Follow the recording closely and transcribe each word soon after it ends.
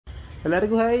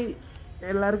എല്ലാവർക്കും ഹായ്,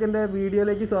 എല്ലാവർക്കും എൻ്റെ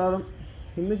വീഡിയോയിലേക്ക് സ്വാഗതം.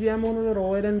 ഇന്ന് ചെയ്യാൻ പോകുന്നത്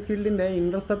റോയൽ എൻഫീൽഡിൻ്റെ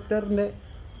ഇൻ്റർസെപ്റ്ററിൻ്റെ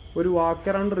ഒരു വാക്ക്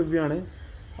അറൗണ്ട് റിവ്യൂ ആണ്.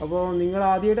 അപ്പോൾ നിങ്ങൾ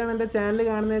ആദ്യമായിട്ടാണ് എൻ്റെ ചാനൽ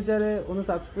കാണുന്നത് വെച്ചാൽ ഒന്ന്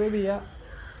സബ്സ്ക്രൈബ് ചെയ്യുക,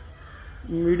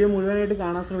 വീഡിയോ മുഴുവനായിട്ട്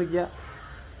കാണാൻ ശ്രമിക്കുക.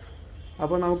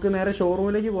 അപ്പോൾ നമുക്ക് നേരെ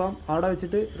ഷോറൂമിലേക്ക് പോകാം, അവിടെ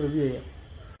വെച്ചിട്ട് റിവ്യൂ ചെയ്യാം.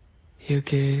 You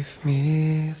gave me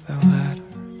the letter.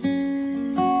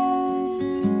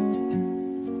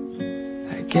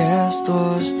 I guess it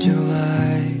was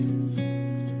July.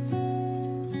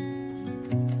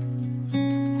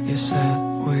 You said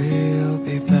we'll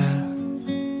be better,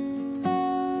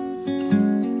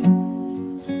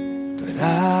 but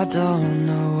I don't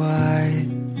know why.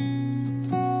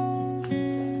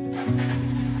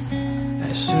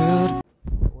 I should.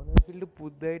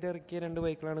 പുതുതായിട്ട് ഇറക്കിയ രണ്ട്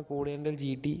ബൈക്കുകളാണ് കോളിയാൻഡൽ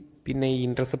GT, പിന്നെ ഈ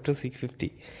ഇൻ്റർസെപ്റ്റർ 650.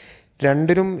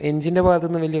 രണ്ടിനും എൻജിൻ്റെ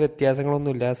ഭാഗത്തുനിന്ന് വലിയ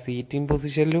വ്യത്യാസങ്ങളൊന്നുമില്ല. സീറ്റിംഗ്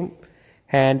പൊസിഷനിലും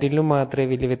ഹാൻഡിലും മാത്രമേ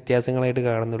വലിയ വ്യത്യാസങ്ങളായിട്ട്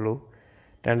കാണുന്നുള്ളൂ.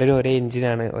 രണ്ടിനും ഒരേ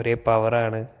എൻജിനാണ്, ഒരേ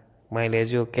പവറാണ്,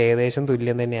 മൈലേജും ഒക്കെ ഏകദേശം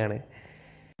തുല്യം തന്നെയാണ്.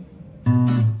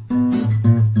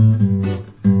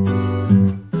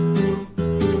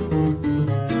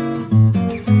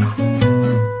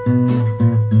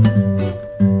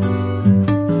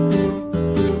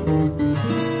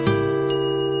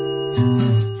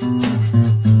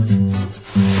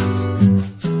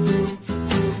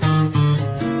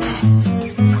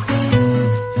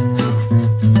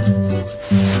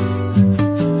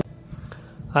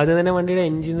 ആദ്യം തന്നെ വണ്ടിയുടെ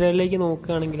എൻജിൻ സൈഡിലേക്ക്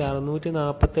നോക്കുകയാണെങ്കിൽ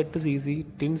 648 cc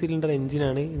ടിൻ സിലിണ്ടർ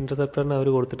എൻജിനാണ് ഇൻ്റർസെപ്റ്ററിന് അവർ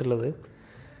കൊടുത്തിട്ടുള്ളത്.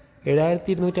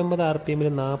 7250 RPM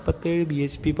 47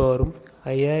 bhp പവറും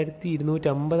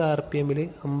 5250 RPM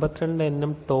 52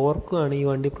 Nm ടോർക്കുമാണ് ഈ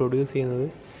വണ്ടി പ്രൊഡ്യൂസ് ചെയ്യുന്നത്.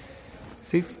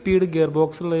 6 സ്പീഡ് ഗിയർ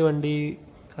ബോക്സുള്ള ഈ വണ്ടി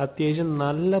അത്യാവശ്യം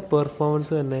നല്ല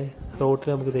പെർഫോമൻസ് തന്നെ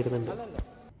റോഡിൽ നമുക്ക് തരുന്നുണ്ട്.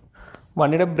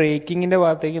 വണ്ടിയുടെ ബ്രേക്കിങ്ങിൻ്റെ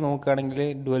ഭാഗത്തേക്ക് നോക്കുകയാണെങ്കിൽ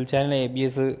ഡുവൽ ചാനൽ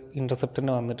ABS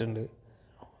ഇൻ്റർസെപ്റ്ററിന് വന്നിട്ടുണ്ട്.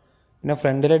 പിന്നെ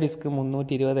ഫ്രണ്ടിലെ ഡിസ്ക്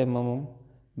 320 mm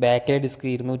ബാക്കിലെ ഡിസ്ക്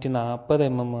 240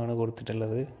 mm ആണ്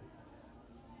കൊടുത്തിട്ടുള്ളത്.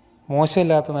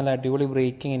 മോശമില്ലാത്ത നല്ല അടിപൊളി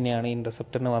ബ്രേക്കിംഗ് തന്നെയാണ്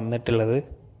ഇൻ്റർസെപ്റ്ററിന് വന്നിട്ടുള്ളത്.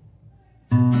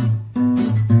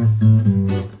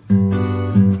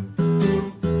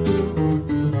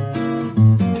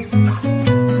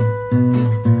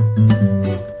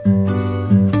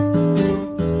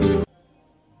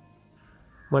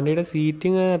 വണ്ടിയുടെ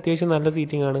സീറ്റിംഗ് അത്യാവശ്യം നല്ല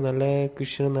സീറ്റിംഗ് ആണ്, നല്ല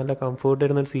കുഷനും നല്ല കംഫോർട്ട്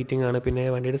വരുന്നൊരു സീറ്റിംഗ് ആണ്. പിന്നെ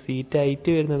വണ്ടിയുടെ സീറ്റ്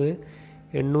ഹൈറ്റ് വരുന്നത്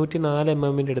 804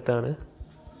 mm അടുത്താണ്.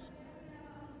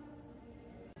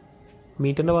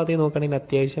 മീറ്ററിൻ്റെ ഭാഗത്തേക്ക് നോക്കുകയാണെങ്കിൽ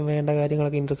അത്യാവശ്യം വേണ്ട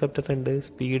കാര്യങ്ങളൊക്കെ ഇൻ്റർസെപ്റ്ററിലുണ്ട്.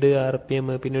 സ്പീഡ്, RPM,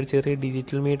 പിന്നെ ഒരു ചെറിയ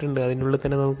ഡിജിറ്റൽ മീറ്റർ ഉണ്ട്. അതിനുള്ളിൽ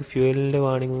തന്നെ നമുക്ക് ഫ്യൂവലിൻ്റെ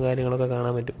വാണിങ്ങും കാര്യങ്ങളൊക്കെ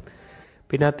കാണാൻ പറ്റും.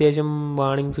 പിന്നെ അത്യാവശ്യം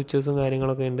വാണിംഗ് സ്വിച്ചസും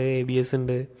കാര്യങ്ങളൊക്കെ ഉണ്ട്. ABS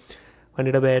ഉണ്ട്.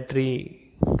 വണ്ടിയുടെ ബാറ്ററി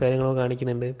കാര്യങ്ങളൊക്കെ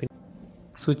കാണിക്കുന്നുണ്ട്. പിന്നെ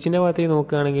സ്വിച്ചിൻ്റെ ഭാഗത്തേക്ക്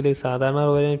നോക്കുകയാണെങ്കിൽ സാധാരണ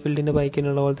റോയൽ എൻഫീൽഡിൻ്റെ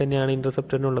ബൈക്കിനുള്ള പോലെ തന്നെയാണ്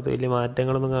ഇൻ്റർസെപ്റ്ററിനുള്ളത്. വലിയ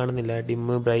മാറ്റങ്ങളൊന്നും കാണുന്നില്ല.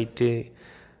 Dim, bright,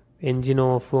 engine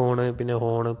of, on, പിന്നെ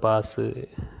ഹോണ്, പാസ്,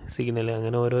 സിഗ്നൽ,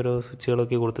 അങ്ങനെ ഓരോരോ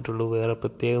സ്വിച്ചുകളൊക്കെ കൊടുത്തിട്ടുള്ളൂ. വേറെ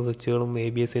പ്രത്യേകം സ്വിച്ചുകളും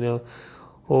ABSന്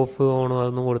ഓഫ്, ഓണോ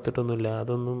അതൊന്നും കൊടുത്തിട്ടൊന്നുമില്ല.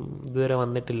 അതൊന്നും ഇതുവരെ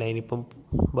വന്നിട്ടില്ല. ഇനിയിപ്പം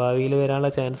ഭാവിയിൽ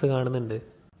വരാനുള്ള ചാൻസ് കാണുന്നുണ്ട്.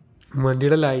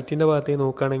 വണ്ടിയുടെ ലൈറ്റിൻ്റെ ഭാഗത്തേക്ക്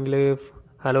നോക്കുകയാണെങ്കിൽ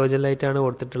ഹലോജൻ ലൈറ്റാണ്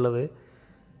കൊടുത്തിട്ടുള്ളത്.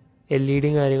 LED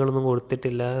കാര്യങ്ങളൊന്നും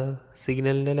കൊടുത്തിട്ടില്ല.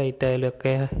 സിഗ്നലിൻ്റെ ലൈറ്റ് ആയാലും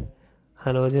ഒക്കെ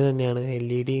ഹലോജൻ തന്നെയാണ്.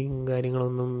 LED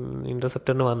കാര്യങ്ങളൊന്നും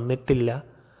ഇൻ്റർസെപ്റ്ററിന് വന്നിട്ടില്ല.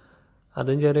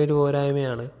 അതും ചെറിയൊരു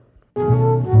പോരായ്മയാണ്.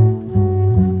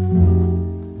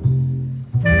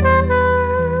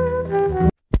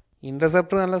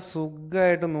 ഇൻ്റർസെപ്റ്റർ നല്ല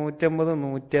സുഖമായിട്ട് 150,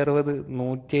 160,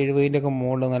 170 ഒക്കെ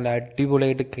മുകളിൽ നല്ല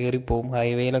അടിപൊളിയായിട്ട് കയറിപ്പോവും.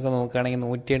 ഹൈവേയിലൊക്കെ നോക്കുകയാണെങ്കിൽ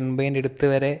 180 അടുത്ത്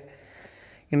വരെ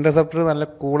ഇൻ്റർസെപ്റ്റർ നല്ല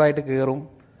കൂളായിട്ട് കയറും.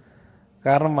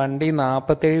 കാരണം വണ്ടി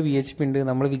 47 bhp ഉണ്ട്.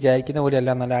 നമ്മൾ വിചാരിക്കുന്ന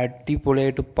പോലെയല്ല, നല്ല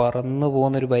അടിപൊളിയായിട്ട് പറന്നു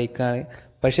പോകുന്നൊരു ബൈക്കാണ്.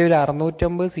 പക്ഷേ ഒരു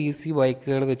 650 cc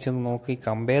ബൈക്കുകൾ വെച്ച് നോക്കി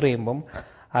കമ്പയർ ചെയ്യുമ്പം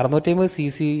 650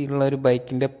 cc ഉള്ള ഒരു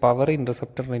ബൈക്കിൻ്റെ പവർ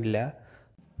ഇൻ്റർസെപ്റ്ററിനില്ല.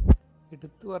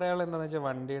 എടുത്തു പറയാനുള്ളത് എന്താണെന്ന് വെച്ചാൽ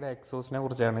വണ്ടിയുടെ എക്സോസിനെ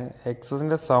കുറിച്ചാണ്.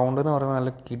 എക്സോസിൻ്റെ സൗണ്ട് എന്ന് പറയുന്നത്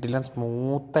നല്ല കിടിലൻ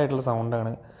സ്മൂത്തായിട്ടുള്ള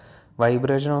സൗണ്ടാണ്.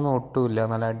 വൈബ്രേഷനൊന്നും ഒട്ടുമില്ല.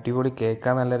 നല്ല അടിപൊളി,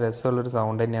 കേൾക്കാൻ നല്ല രസമുള്ളൊരു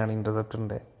സൗണ്ട് തന്നെയാണ്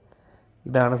ഇൻ്റർസെപ്റ്ററിൻ്റെ.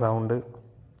 ഇതാണ് സൗണ്ട്.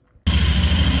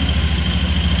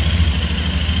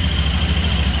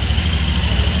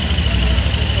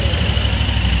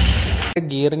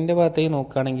 ഗിയറിൻ്റെ ഭാഗത്തേക്ക്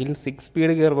നോക്കുകയാണെങ്കിൽ 6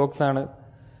 സ്പീഡ് ഗിയർ ബോക്സാണ്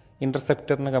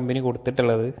ഇൻ്റർസെപ്റ്ററിന് കമ്പനി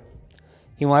കൊടുത്തിട്ടുള്ളത്.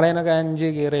 ഹിമാലയനൊക്കെ 5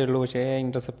 ഗിയറേ ഉള്ളൂ. പക്ഷേ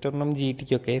ഇൻ്റർസെപ്റ്ററിനും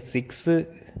GTക്കൊക്കെ 6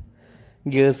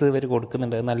 ഗിയേഴ്സ് ഇവർ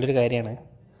കൊടുക്കുന്നുണ്ട്. അത് നല്ലൊരു കാര്യമാണ്.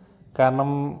 കാരണം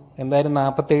എന്തായാലും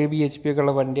 47 bhp ഒക്കെ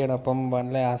ഉള്ള വണ്ടിയാണ്. അപ്പം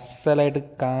വളരെ അസലായിട്ട്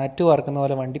കാറ്റ് പറക്കുന്ന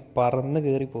പോലെ വണ്ടി പറന്ന്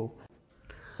കയറിപ്പോകും.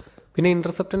 പിന്നെ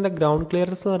ഇൻ്റർസെപ്റ്ററിൻ്റെ ഗ്രൗണ്ട്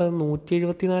ക്ലിയറൻസ് എന്ന് പറയുന്നത്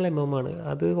 174 mm ആണ്.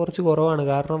 അത് കുറച്ച് കുറവാണ്.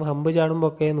 കാരണം ഹമ്പ് ചാടുമ്പോൾ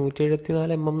ഒക്കെ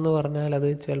 174 mm എന്ന് പറഞ്ഞാൽ അത്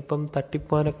ചിലപ്പം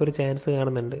തട്ടിപ്പോകാനൊക്കെ ഒരു ചാൻസ്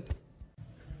കാണുന്നുണ്ട്.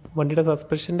 വണ്ടിയുടെ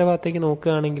സസ്പെൻഷൻ്റെ ഭാഗത്തേക്ക്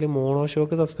നോക്കുകയാണെങ്കിൽ മോണോ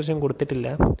ഷോക്ക് സസ്പെൻഷൻ കൊടുത്തിട്ടില്ല,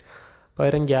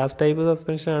 പകരം ഗ്യാസ് ടൈപ്പ്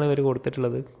സസ്പെൻഷനാണ് ഇവർ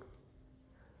കൊടുത്തിട്ടുള്ളത്.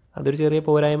 അതൊരു ചെറിയ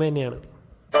പോരായ്മ തന്നെയാണ്.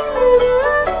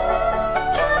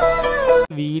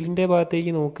 വീലിൻ്റെ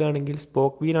ഭാഗത്തേക്ക് നോക്കുകയാണെങ്കിൽ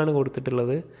സ്പോക്ക് വീലാണ്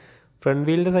കൊടുത്തിട്ടുള്ളത്. ഫ്രണ്ട്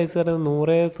വീലിൻ്റെ സൈസ് പറയുന്നത്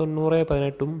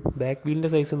 100/90/18 ബാക്ക് വീലിൻ്റെ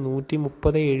സൈസ്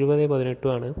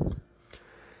 130/70/18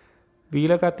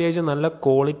 വീലൊക്കെ അത്യാവശ്യം നല്ല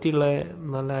ക്വാളിറ്റി ഉള്ള,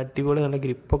 നല്ല അടിപൊളി, നല്ല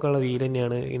ഗ്രിപ്പൊക്കെ ഉള്ള വീൽ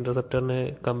തന്നെയാണ് ഇൻ്റർസെപ്റ്ററിന്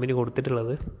കമ്പനി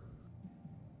കൊടുത്തിട്ടുള്ളത്.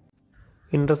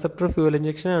 Interceptor fuel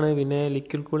ഇഞ്ചക്ഷനാണ്. പിന്നെ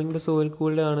ലിക്വിഡ് കൂളിംഗ് പ്ലസ് ഓയിൽ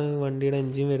കൂൾഡാണ് വണ്ടിയുടെ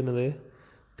എൻജിൻ വരുന്നത്.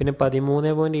 പിന്നെ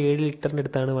 13.7 ലിറ്ററിൻ്റെ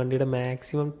അടുത്താണ് വണ്ടിയുടെ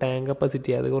മാക്സിമം ടാങ്ക്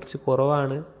കപ്പാസിറ്റി. അത് കുറച്ച്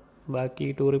കുറവാണ് ബാക്കി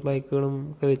ടൂറിംഗ് ബൈക്കുകളും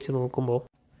ഒക്കെ വെച്ച് നോക്കുമ്പോൾ.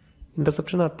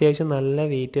 ഇൻ്റർസെപ്റ്ററിന് അത്യാവശ്യം നല്ല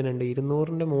വെയിറ്റ് തന്നെ ഉണ്ട്.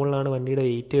 200ൻ്റെ മുകളിലാണ് വണ്ടിയുടെ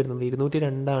വെയിറ്റ് വരുന്നത്.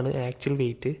 202 ആക്ച്വൽ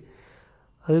വെയിറ്റ്.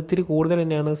 അത് ഇത്തിരി കൂടുതൽ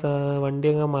തന്നെയാണ്. വണ്ടി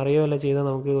അങ്ങ് മറിയുകയല്ല ചെയ്താൽ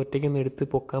നമുക്ക് ഒറ്റയ്ക്കൊന്നും എടുത്ത്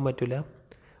പൊക്കാൻ പറ്റില്ല.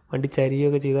 വണ്ടി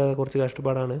ചരിയുകയൊക്കെ ചെയ്താൽ കുറച്ച്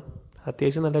കഷ്ടപ്പാടാണ്.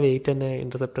 അത്യാവശ്യം നല്ല വെയിറ്റ് തന്നെ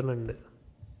ഇൻ്റർസെപ്റ്ററിനുണ്ട്.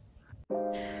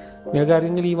 നിങ്ങൾക്ക്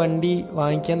ആർക്കെങ്കിലും ഈ വണ്ടി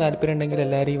വാങ്ങിക്കാൻ താല്പര്യം ഉണ്ടെങ്കിൽ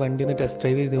എല്ലാവരും ഈ വണ്ടി ഒന്ന് ടെസ്റ്റ്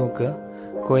ഡ്രൈവ് ചെയ്ത് നോക്കുക.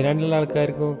 കൊയിലാണ്ടിലുള്ള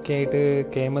ആൾക്കാർക്കൊക്കെ ആയിട്ട്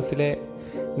KMS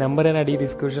നമ്പർ ഞാൻ അടി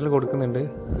ഡിസ്ക്രിപ്ഷനിൽ കൊടുക്കുന്നുണ്ട്.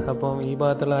 അപ്പം ഈ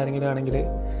ഭാഗത്തുള്ള ആരെങ്കിലും ആണെങ്കിൽ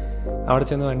അവിടെ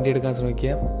ചെന്ന് വണ്ടി എടുക്കാൻ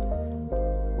ശ്രമിക്കുക.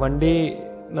 വണ്ടി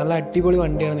നല്ല അടിപൊളി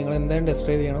വണ്ടിയാണ്. നിങ്ങൾ എന്തായാലും ടെസ്റ്റ്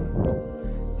ഡ്രൈവ് ചെയ്യണം.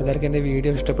 എല്ലാവർക്കും എൻ്റെ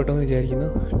വീഡിയോ ഇഷ്ടപ്പെട്ടു എന്ന് വിചാരിക്കുന്നു.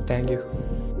 Thank you.